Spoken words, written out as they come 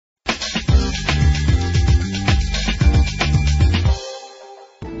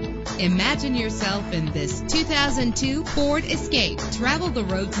Imagine yourself in this 2002 Ford Escape. Travel the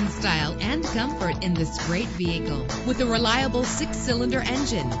roads in style and comfort in this great vehicle with a reliable 6-cylinder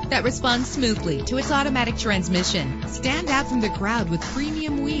engine that responds smoothly to its automatic transmission. Stand out from the crowd with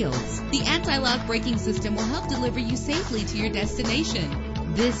premium wheels. The anti-lock braking system will help deliver you safely to your destination.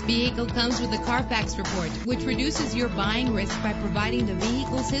 This vehicle comes with a Carfax report, which reduces your buying risk by providing the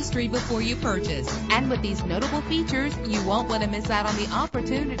vehicle's history before you purchase. And with these notable features, you won't want to miss out on the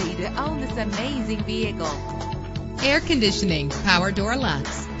opportunity to own this amazing vehicle. Air conditioning, power door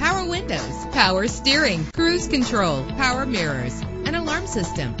locks, power windows, power steering, cruise control, power mirrors, an alarm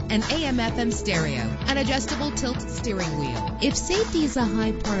system, an AM/FM stereo, an adjustable tilt steering wheel. If safety is a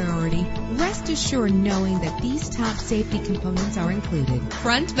high priority, rest assured knowing that these top safety components are included.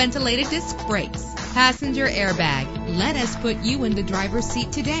 Front ventilated disc brakes, passenger airbag. Let us put you in the driver's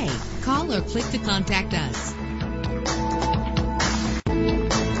seat today. Call or click to contact us.